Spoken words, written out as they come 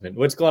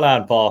What's going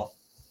on, Paul?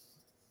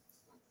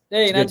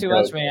 Hey, It's a not good too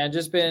much, joke. man.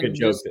 Just It's a good been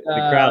joke. just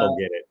The crowd will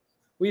get it.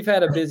 we've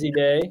had a busy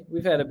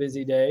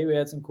day. We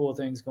had some cool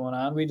things going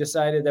on. We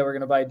decided that we're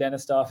going to buy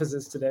dentist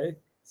offices today.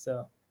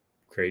 So,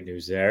 Great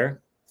news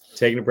there.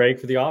 Taking a break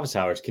for the office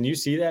hours. Can you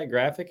see that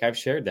graphic? I've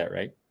shared that,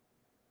 right?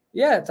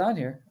 yeah, it's on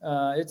here.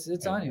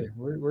 It's on here.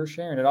 We're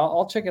sharing it.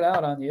 I'll check it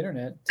out on the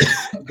internet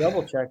to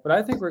double check, but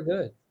I think we're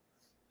good.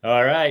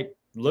 All right.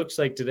 Looks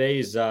like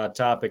today's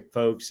topic,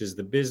 folks, is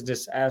the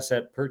business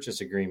asset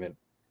purchase agreement.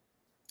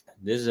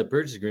 This is a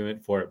purchase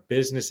agreement for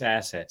business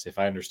assets, if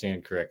I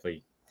understand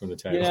correctly from the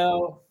You title.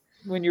 know,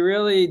 when you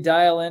really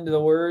dial into the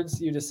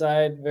words, you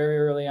decide very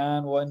early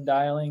on when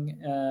dialing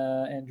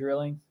and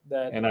drilling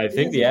that And I it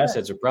think is the that.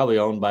 assets are probably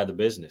owned by the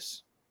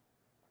business.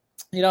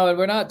 And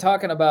we're not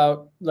talking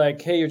about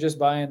like, hey, you're just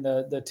buying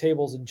the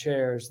tables and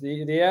chairs.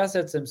 The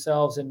assets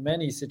themselves, in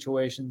many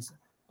situations,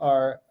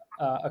 are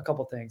a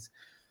couple things.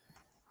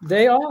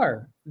 They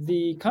are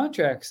the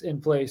contracts in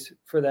place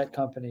for that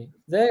company.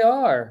 They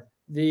are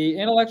the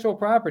intellectual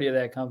property of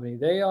that company.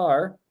 They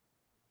are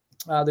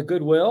the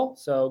goodwill.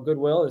 So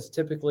goodwill is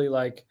typically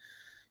like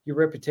your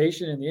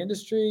reputation in the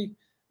industry.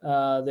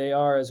 They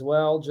are as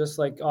well, just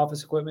like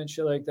office equipment,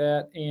 shit like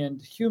that,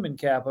 and human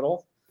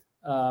capital.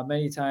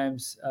 Many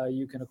times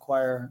you can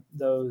acquire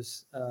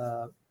those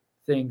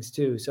things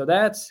too. So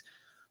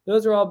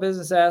those are all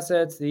business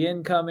assets: the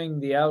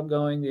incoming, the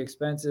outgoing, the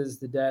expenses,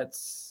 the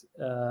debts,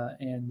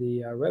 and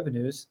the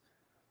revenues.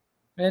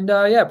 And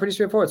yeah, pretty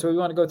straightforward. So we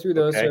want to go through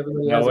those so Okay.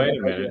 everybody Now has a wait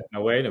better a idea. minute.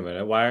 Now wait a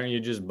minute. Why aren't you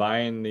just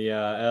buying the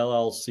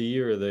LLC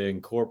or the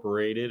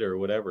incorporated or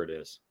whatever it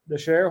is? The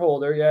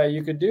shareholder, yeah,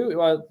 you could do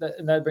well,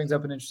 and that brings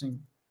up an interesting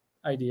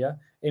idea: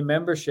 a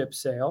membership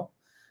sale,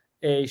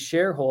 a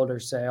shareholder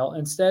sale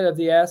instead of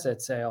the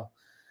asset sale.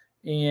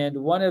 And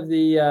one of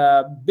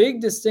the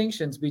big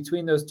distinctions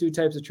between those two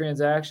types of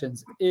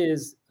transactions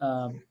is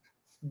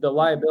the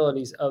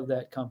liabilities of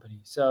that company.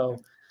 So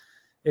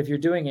if you're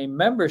doing a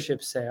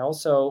membership sale,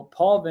 so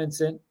Paul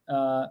Vincent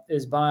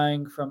is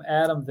buying from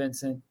Adam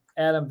Vincent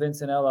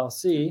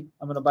LLC.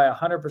 I'm going to buy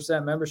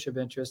 100% membership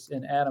interest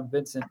in Adam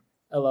Vincent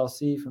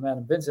LLC from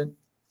Adam Vincent.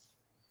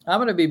 I'm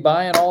going to be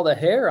buying all the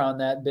hair on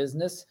that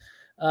business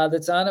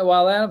that's on it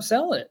while Adam's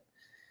selling it.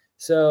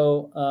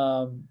 So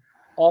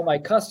all my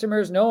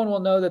customers, no one will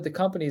know that the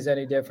company is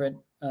any different.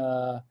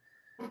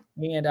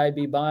 And I'd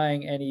be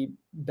buying any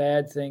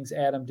bad things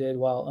Adam did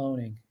while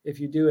owning. If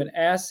you do an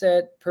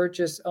asset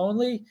purchase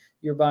only,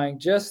 you're buying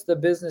just the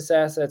business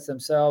assets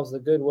themselves, the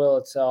goodwill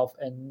itself,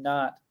 and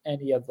not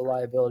any of the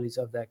liabilities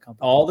of that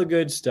company. All the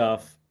good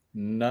stuff,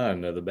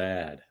 none of the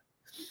bad.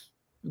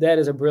 That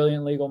is a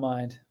brilliant legal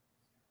mind.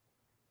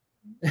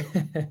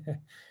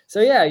 So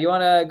yeah, you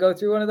want to go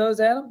through one of those,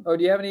 Adam? Or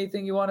do you have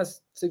anything you want to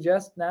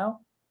suggest now?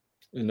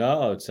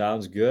 No, it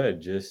sounds good.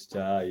 Just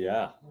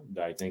yeah,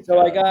 I think So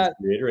I just got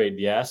reiterate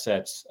the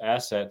assets.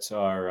 Assets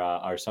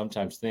are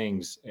sometimes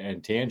things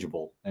and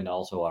tangible, and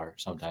also are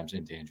sometimes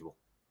intangible.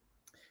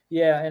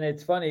 Yeah, and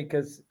it's funny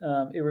because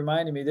it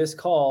reminded me this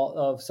call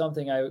of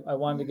something I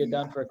wanted to get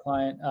done for a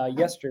client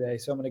yesterday,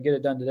 so I'm going to get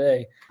it done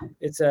today.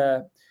 It's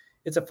a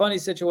it's a funny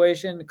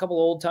situation. A couple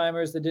of old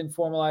timers that didn't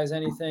formalize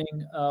anything.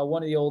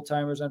 One of the old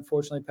timers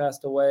unfortunately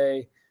passed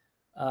away.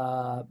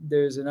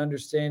 There's an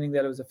understanding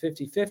that it was a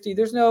 50-50.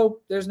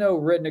 There's no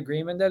written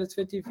agreement that it's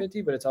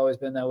 50-50, but it's always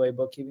been that way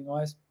bookkeeping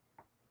wise.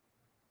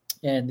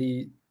 And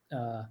the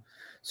uh,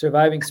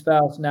 surviving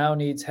spouse now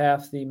needs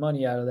half the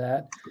money out of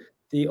that.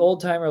 The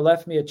old timer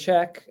left me a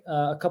check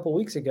a couple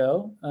weeks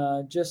ago,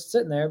 just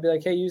sitting there, be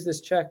like, hey, use this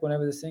check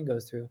whenever this thing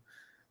goes through.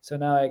 So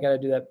now I got to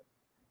do that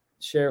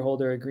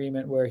shareholder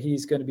agreement where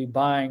he's going to be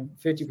buying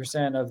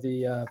 50% of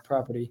the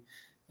property.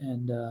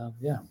 And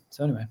yeah,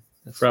 so anyway,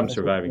 From that's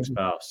what surviving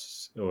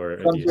spouse or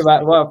from the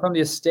estate. from the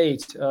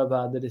estate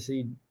of the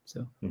decedent.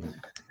 So, Mhm. so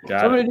I'm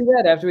Got going it. to do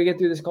that after we get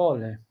through this call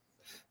today.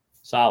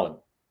 Solid.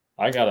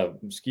 I got a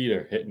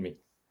mosquito hitting me.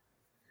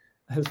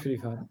 That's pretty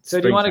fun. So,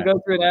 do you want to Springtime.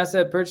 go through an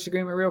asset purchase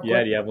agreement real Yeah,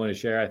 quick? do you have one to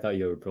share? I thought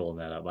you were pulling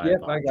that up. I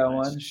Yep, I got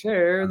apologize. one.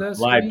 Share the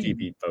Live screen.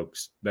 TV,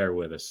 folks. Bear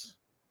with us.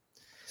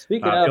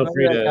 Speaking of, Feel remember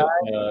free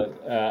that to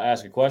guy?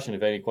 ask a question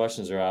if any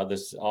questions are out.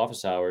 This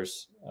office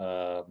hours.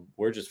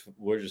 We're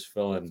just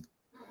filling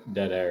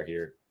dead air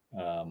here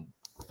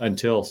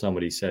until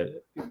somebody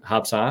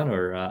hops on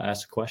or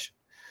asks a question.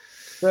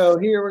 So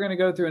here we're going to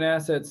go through an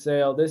asset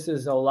sale. This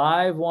is a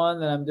live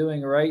one that I'm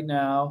doing right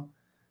now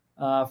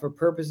for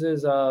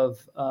purposes of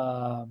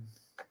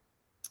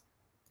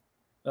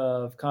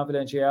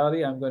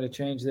confidentiality. I'm going to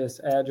change this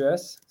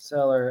address,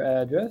 seller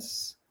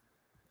address,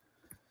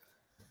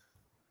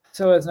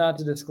 so as not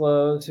to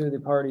disclose who the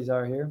parties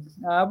are here.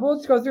 But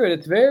let's go through it.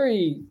 It's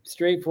very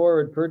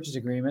straightforward purchase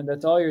agreement.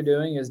 That's all you're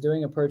doing is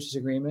doing a purchase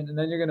agreement, and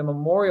then you're going to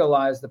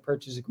memorialize the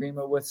purchase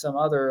agreement with some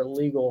other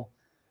legal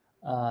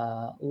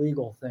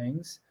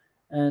things.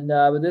 And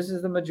but this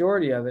is the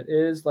majority of it. It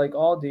is like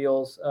all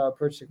deals,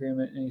 purchase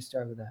agreement, and you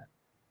start with that.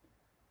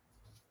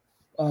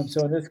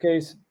 So in this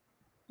case,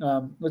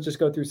 let's just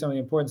go through some of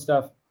the important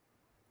stuff.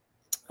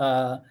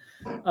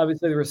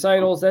 Obviously, the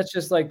recitals, that's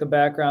just like the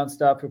background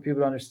stuff for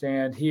people to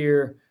understand.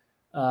 Here,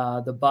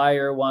 the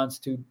buyer wants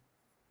to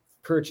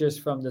purchase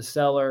from the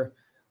seller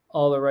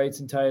all the rights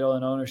and title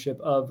and ownership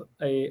of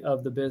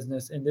the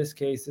business. In this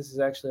case, this is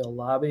actually a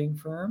lobbying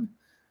firm,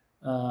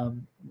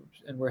 and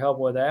we're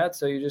helping with that.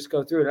 So you just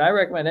go through it. And I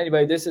recommend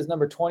anybody. This is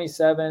number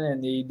 27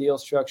 in the deal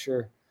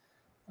structure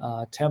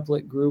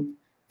template group.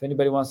 If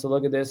anybody wants to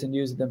look at this and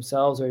use it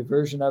themselves or a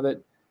version of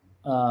it,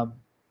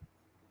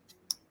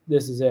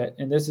 this is it.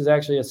 And this is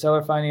actually a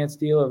seller finance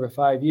deal over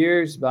 5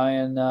 years,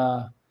 buying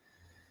the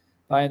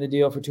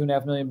deal for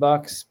 $2.5 million,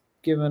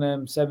 giving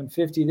them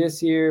 $750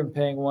 this year and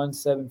paying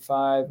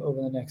 $175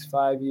 over the next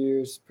 5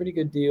 years. Pretty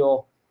good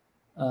deal.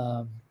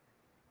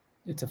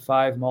 It's a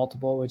 5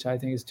 multiple, which I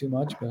think is too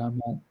much, but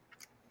I'm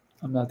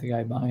not the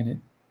guy buying it,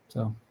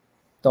 so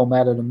don't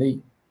matter to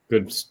me.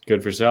 Good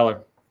for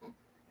seller.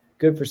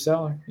 Good for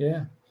seller,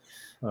 yeah.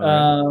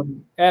 Right.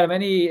 Adam,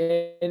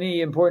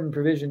 any important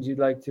provisions you'd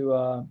like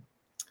to?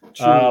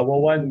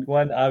 Well,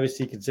 one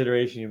obviously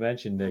consideration you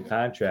mentioned, the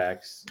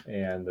contracts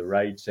and the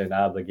rights and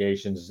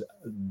obligations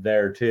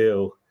there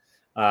too.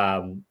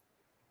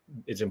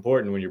 It's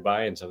important when you're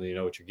buying something, you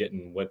know what you're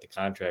getting, what the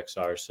contracts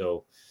are.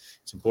 So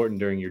it's important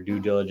during your due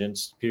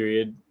diligence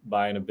period,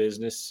 buying a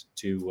business,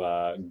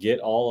 to get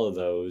all of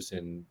those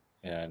and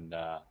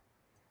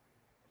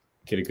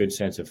get a good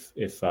sense of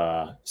if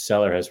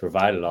seller has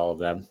provided all of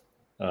them,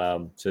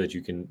 so that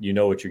you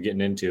know what you're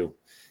getting into.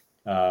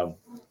 There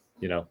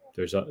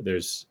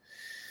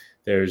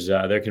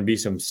can be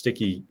some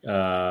sticky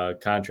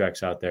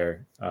contracts out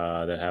there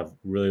that have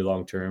really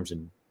long terms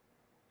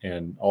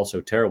and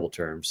also terrible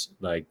terms,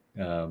 like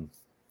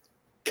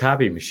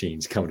copy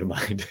machines come to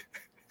mind.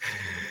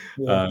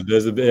 Yeah.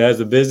 Has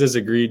the business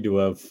agreed to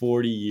a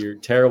 40-year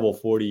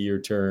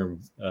term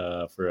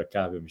for a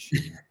copy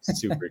machine? It's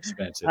super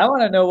expensive. I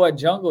want to know what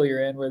jungle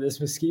you're in where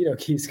this mosquito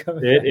keeps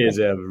coming. It is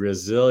a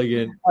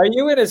resilient. Are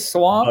you in a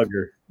swamp?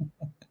 Bugger.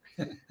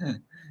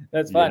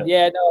 That's fine.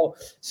 Yeah, no.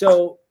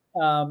 So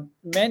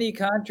many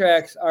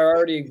contracts are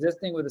already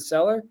existing with a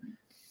seller.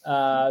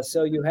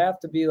 So you have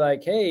to be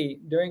like, hey,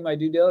 during my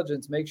due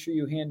diligence, make sure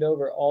you hand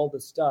over all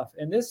the stuff.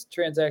 And this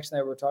transaction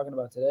that we're talking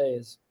about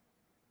today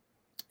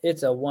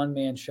it's a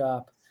one-man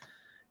shop.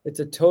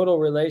 It's a total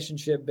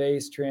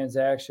relationship-based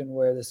transaction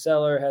where the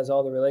seller has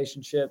all the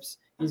relationships.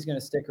 He's going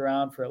to stick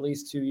around for at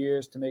least 2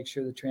 years to make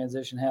sure the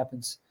transition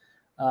happens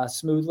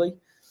smoothly.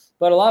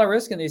 But a lot of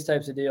risk in these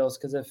types of deals,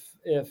 because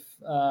if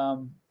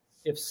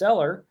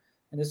seller,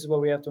 and this is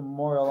what we have to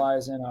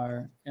memorialize in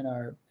our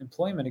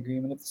employment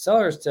agreement, if the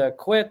seller is to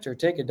quit or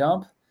take a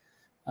dump,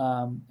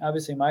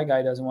 obviously my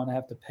guy doesn't want to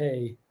have to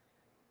pay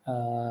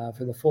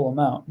for the full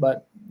amount.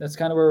 But that's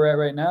kind of where we're at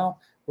right now.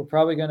 We're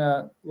probably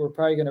gonna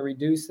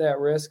reduce that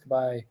risk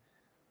by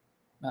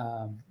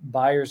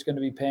buyer's going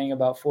to be paying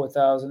about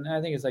 $4,000.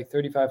 I think it's like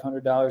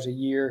 $3,500 a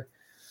year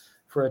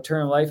for a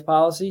term life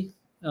policy.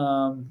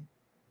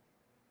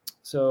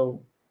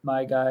 So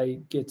my guy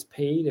gets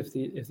paid if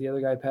the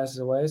other guy passes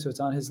away, so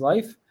it's on his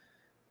life.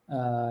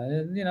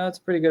 And, it's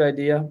a pretty good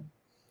idea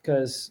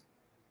because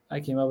I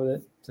came up with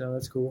it, so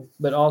that's cool.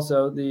 But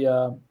also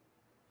the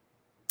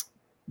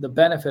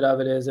benefit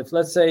of it is, if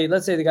let's say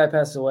the guy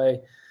passes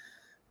away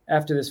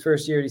after this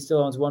first year, he still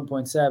owns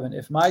 1.7.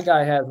 If my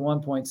guy has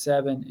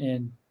 1.7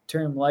 in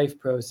term life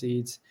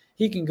proceeds,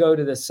 he can go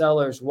to the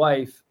seller's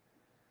wife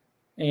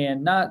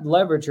and not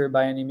leverage her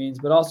by any means,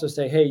 but also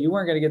say, hey, you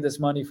weren't going to get this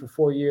money for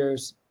 4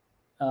 years.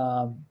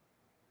 So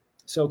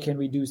can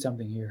we do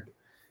something here?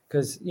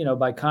 Because,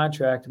 by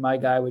contract, my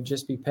guy would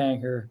just be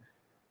paying her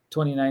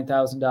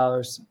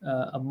 $29,000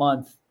 a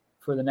month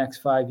for the next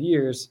 5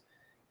 years.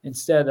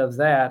 Instead of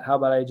that, how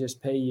about I just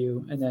pay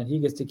you? And then he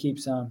gets to keep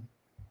some.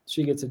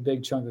 She gets a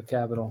big chunk of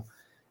capital.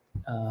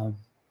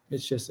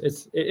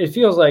 It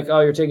feels like,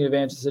 oh, you're taking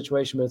advantage of the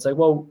situation, but it's like,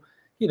 well,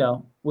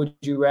 would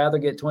you rather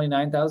get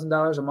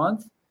 $29,000 a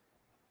month,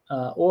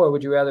 or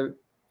would you rather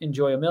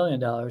enjoy $1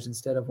 million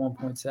instead of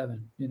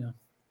 1.7?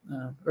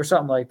 Or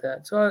something like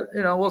that. So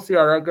we'll see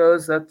how that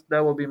goes. That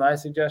will be my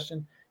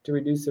suggestion, to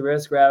reduce the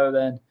risk rather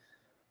than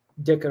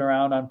dicking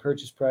around on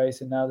purchase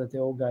price. And now that the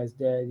old guy's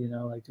dead,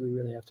 do we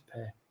really have to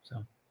pay?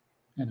 So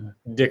anyway,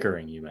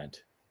 dickering, you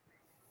meant.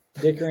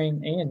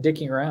 Dickering and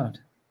dicking around,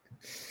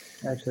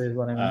 actually, is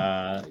what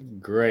I mean.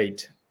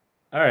 Great.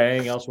 All right.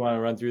 Anything else you want to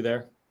run through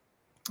there?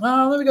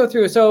 Let me go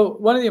through. So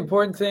one of the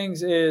important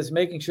things is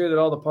making sure that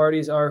all the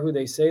parties are who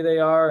they say they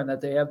are and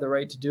that they have the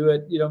right to do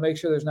it. Make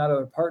sure there's not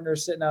other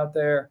partners sitting out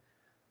there.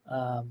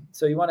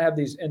 So you want to have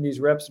these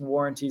reps and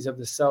warranties of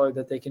the seller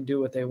that they can do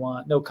what they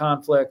want. No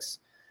conflicts.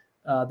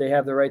 They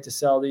have the right to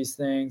sell these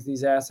things.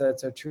 These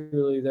assets are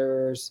truly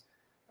theirs.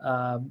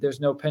 There's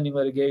no pending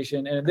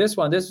litigation. And in this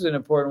is an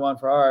important one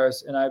for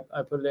ours, and I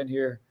put it in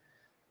here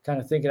kind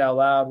of thinking out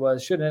loud,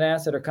 was, should an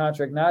asset or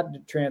contract not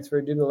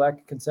transferred due to lack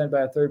of consent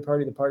by a third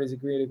party, the parties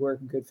agree to work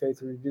in good faith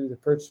to reduce the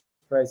purchase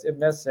price if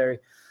necessary.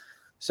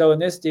 So in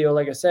this deal,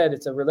 like I said,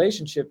 it's a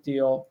relationship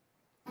deal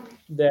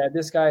that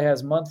this guy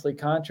has monthly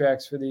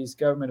contracts for these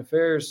government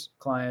affairs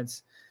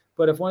clients,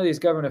 But if one of these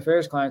government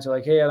affairs clients are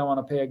like, hey, I don't want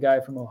to pay a guy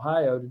from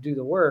Ohio to do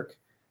the work,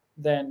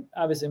 then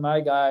obviously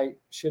my guy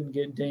shouldn't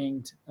get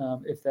dinged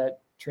if that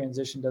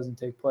transition doesn't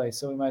take place.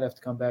 So we might have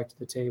to come back to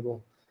the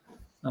table.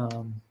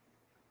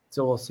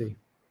 So we'll see.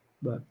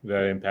 But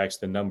that impacts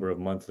the number of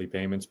monthly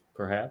payments,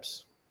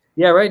 perhaps.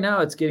 yeah, right now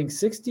it's getting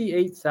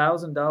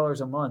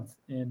 $68,000 a month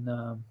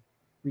in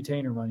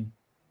retainer money.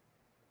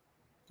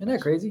 Isn't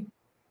that crazy?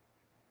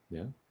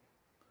 Yeah.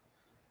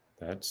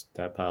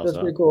 That piles That's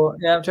up. pretty cool.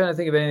 Yeah, I'm trying to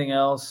think of anything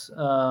else.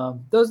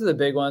 Those are the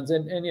big ones,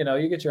 and you know,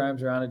 you get your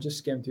arms around it, just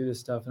skim through this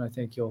stuff, and I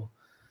think you'll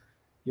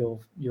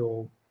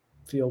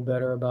feel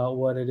better about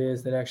what it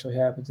is that actually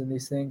happens in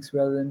these things,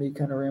 rather than me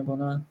kind of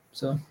rambling on.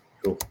 So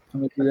Cool.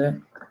 I'm gonna do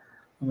that.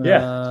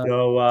 Yeah.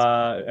 So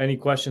any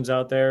questions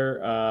out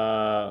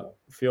there?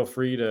 Feel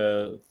free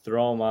to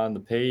throw them on the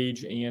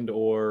page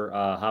or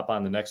hop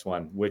on the next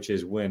one, which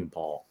is when,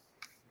 Paul?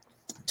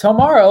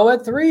 Tomorrow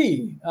at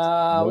 3.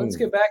 Let's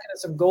get back into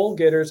some goal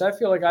getters. I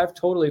feel like I've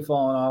totally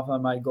fallen off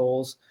on my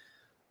goals.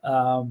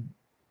 I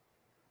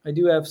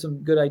do have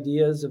some good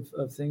ideas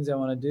of things I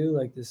want to do,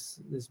 like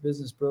this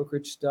business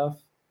brokerage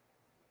stuff.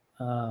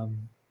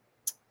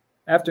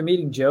 After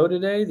meeting Joe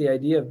today, the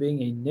idea of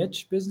being a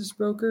niche business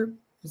broker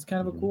is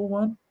kind of a cool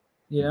one,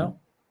 you know?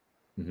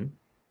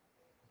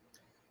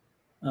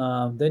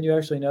 Then you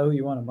actually know who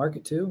you want to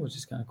market to, which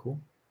is kind of cool.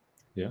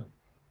 Yeah.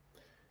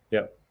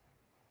 Yep.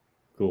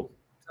 Cool.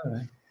 All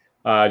right.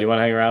 Do you want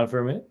to hang around for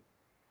a minute?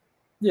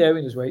 Yeah,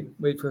 we can just wait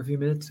for a few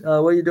minutes.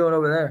 What are you doing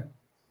over there?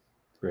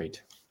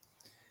 Great.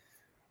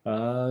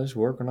 Just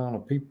working on a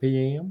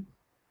PPM.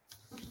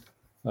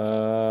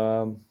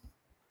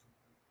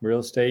 Real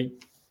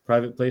estate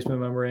private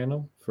placement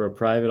memorandum for a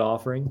private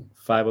offering,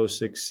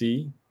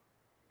 506C,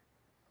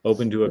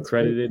 open to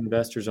accredited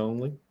investors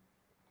only.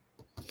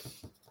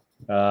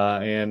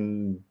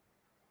 And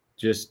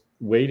just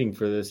waiting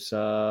for this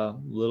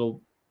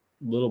little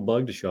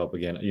bug to show up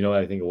again. You know what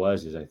I think it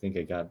was is I think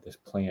I got this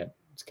plant.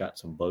 It's got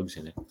some bugs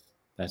in it.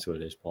 That's what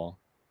it is, Paul.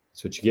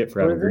 That's what you get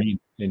for having green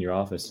in your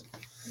office.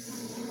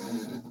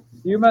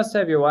 You must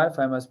have your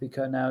Wi-Fi must be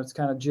cutting out. It's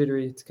kind of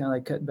jittery. It's kind of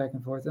like cutting back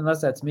and forth.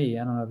 Unless that's me.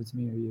 I don't know if it's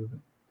me or you. But...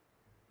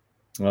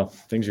 Well,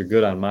 things are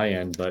good on my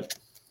end, but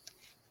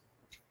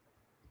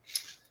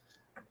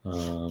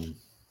while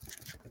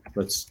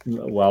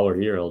we're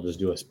here, I'll just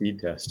do a speed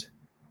test.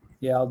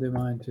 Yeah, I'll do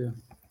mine too.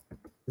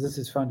 This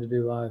is fun to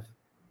do live.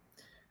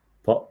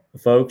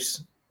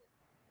 Folks,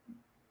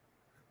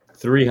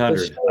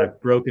 300. I've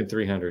broken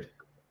 300.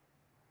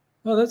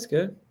 Oh, that's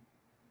good.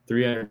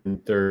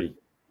 330.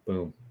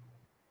 Boom.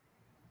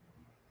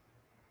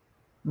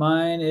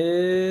 Mine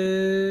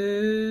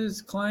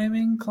is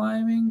climbing.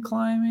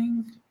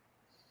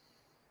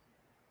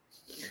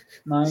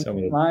 Mine's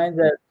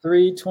at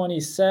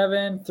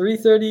 327,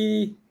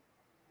 330,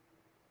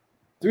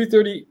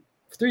 330,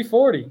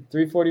 340,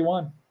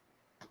 341,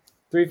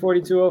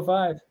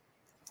 342.05.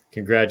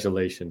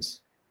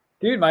 Congratulations.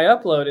 Dude, my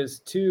upload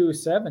is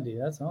 270.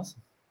 That's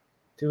awesome.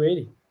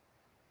 280.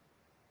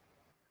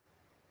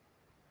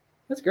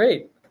 That's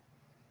great.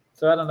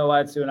 So I don't know why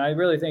it's doing. I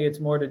really think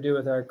it's more to do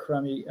with our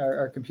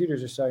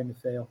computers are starting to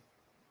fail.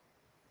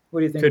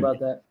 What do you think about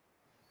that?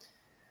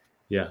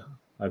 Yeah,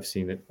 I've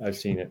seen it. I've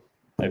seen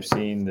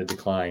the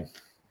decline.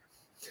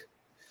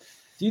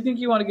 Do you think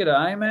you want to get an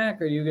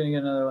iMac or are you going to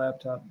get another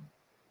laptop?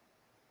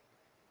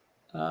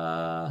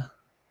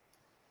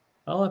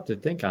 I'll have to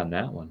think on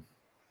that one.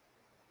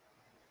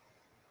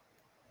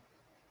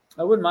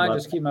 I wouldn't mind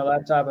just keeping my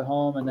laptop at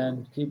home and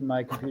then keeping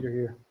my computer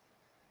here.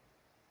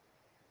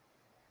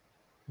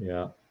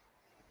 Yeah.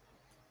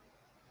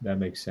 That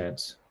makes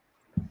sense.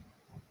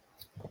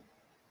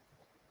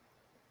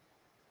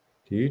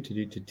 Hey,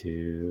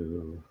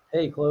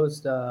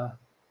 closed the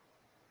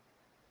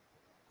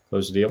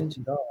deal.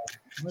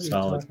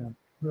 Solid.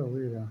 Real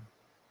weird.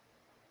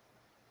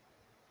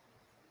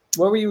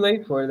 What were you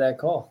late for that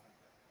call?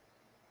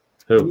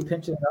 Who? Were you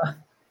pinching it off?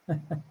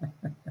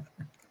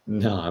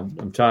 No,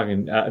 I'm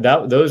talking.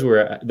 Those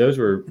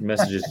were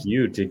messages to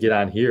you to get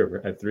on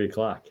here at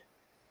 3:00.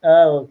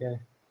 Oh, okay.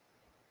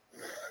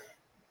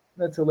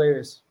 That's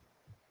hilarious.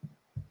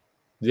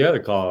 The other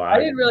call, I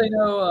didn't really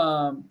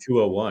know.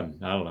 201.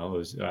 I don't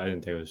know. I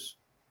didn't think it was.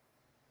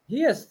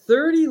 He has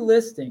 30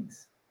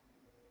 listings.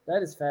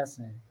 That is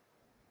fascinating.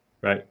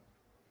 Right.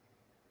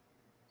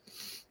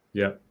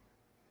 Yep.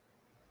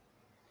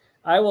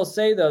 I will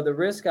say though, the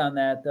risk on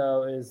that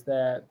though is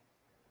that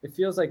it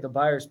feels like the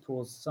buyer's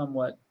pool is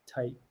somewhat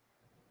tight.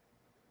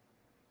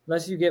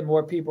 Unless you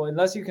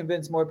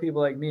convince more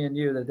people like me and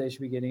you that they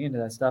should be getting into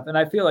that stuff. And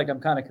I feel like I'm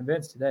kind of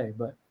convinced today,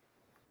 but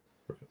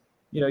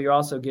you're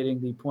also getting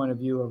the point of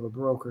view of a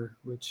broker,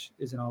 which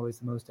isn't always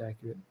the most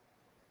accurate.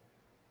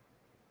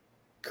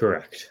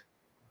 Correct.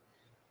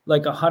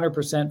 Like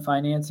 100%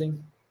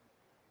 financing.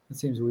 That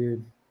seems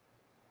weird.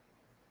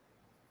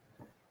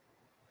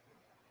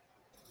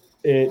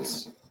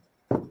 It's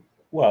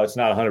not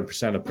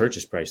 100% of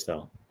purchase price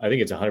though. I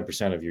think it's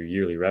 100% of your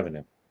yearly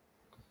revenue.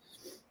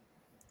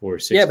 Or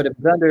 60. Yeah, but if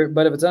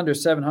it's under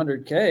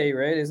 700K,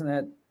 right? Isn't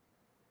that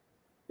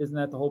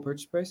the whole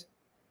purchase price?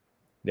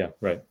 Yeah,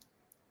 right.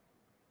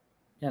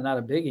 Yeah, not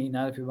a biggie.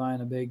 Not if you're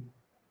buying a big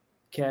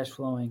cash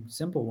flowing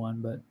simple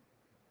one, but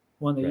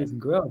one that you Right. can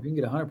grow. If you can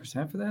get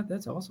 100% for that,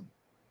 that's awesome.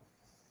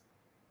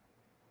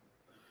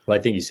 Well,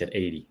 I think you said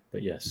 80,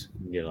 but yes, you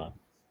can get a lot.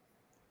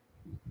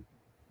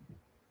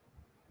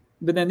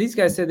 But then these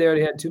guys said they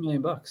already had $2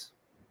 million.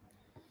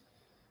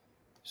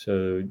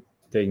 So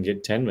they can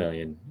get 10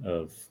 million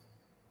of.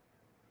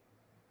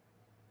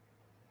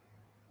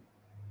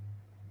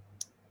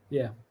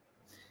 Yeah.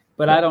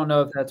 But I don't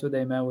know if that's what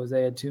they meant was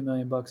they had $2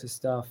 million of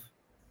stuff,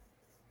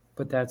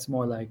 but that's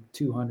more like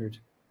 200,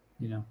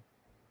 you know.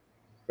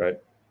 Right.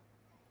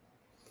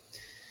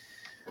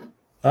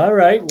 All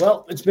right.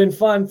 Well, it's been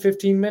fun.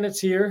 15 minutes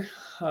here.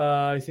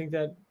 I think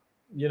that,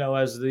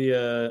 as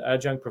the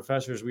adjunct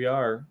professors we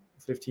are,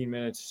 15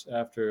 minutes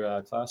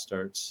after class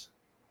starts.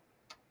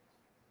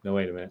 No,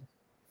 wait a minute.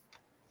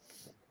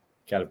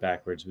 Got it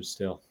backwards, but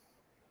still.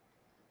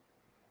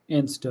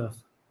 And stuff.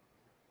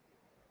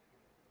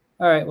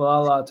 All right. Well,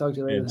 I'll talk to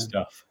you later. And Then.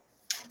 stuff.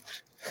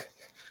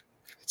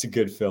 It's a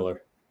good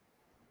filler.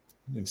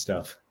 And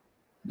stuff.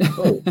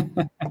 Oh,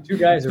 2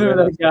 guys are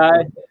Remember that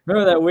guy?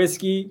 Remember that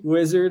whiskey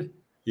wizard?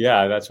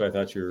 Yeah, that's what I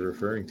thought you were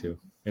referring to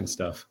and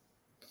stuff.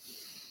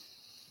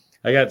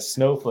 I got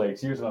snowflakes.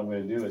 Here's what I'm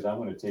going to do is I'm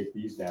going to take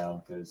these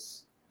down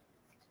because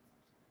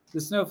the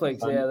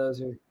snowflakes. Yeah,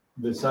 those are.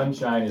 The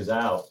sunshine is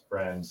out,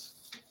 friends.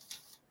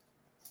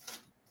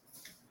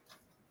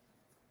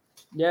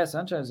 Yeah,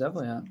 sunshine's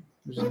definitely out,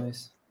 which is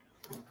nice.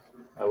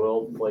 I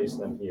will place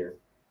them here.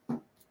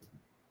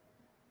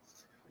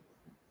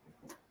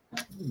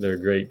 They're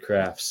great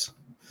crafts.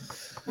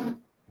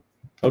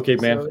 Okay,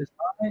 man. So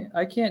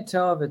I can't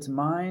tell if it's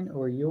mine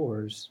or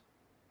yours.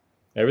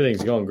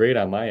 Everything's going great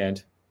on my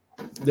end.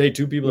 Hey,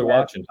 2 people are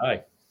watching.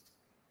 Hi.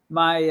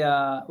 My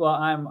well,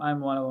 I'm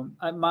one of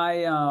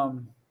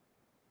them.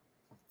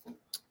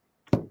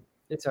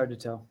 It's hard to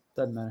tell.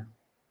 Doesn't matter.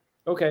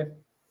 Okay.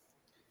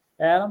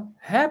 Adam,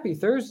 happy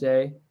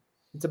Thursday.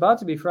 It's about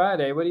to be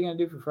Friday. What are you going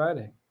to do for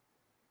Friday?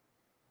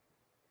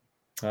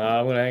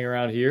 I'm going to hang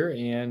around here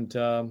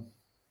and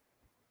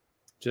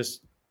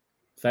just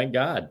thank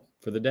God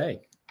for the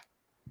day.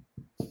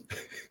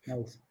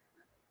 Nice.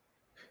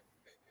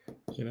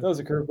 That was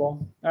a curveball.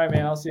 All right,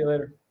 man. I'll see you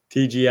later.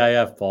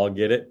 TGIF, Paul.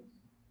 Get it?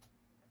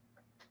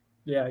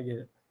 Yeah, I get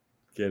it.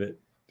 Get it?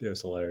 It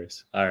was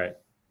hilarious. All right.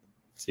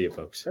 See you,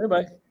 folks.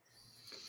 Bye-bye.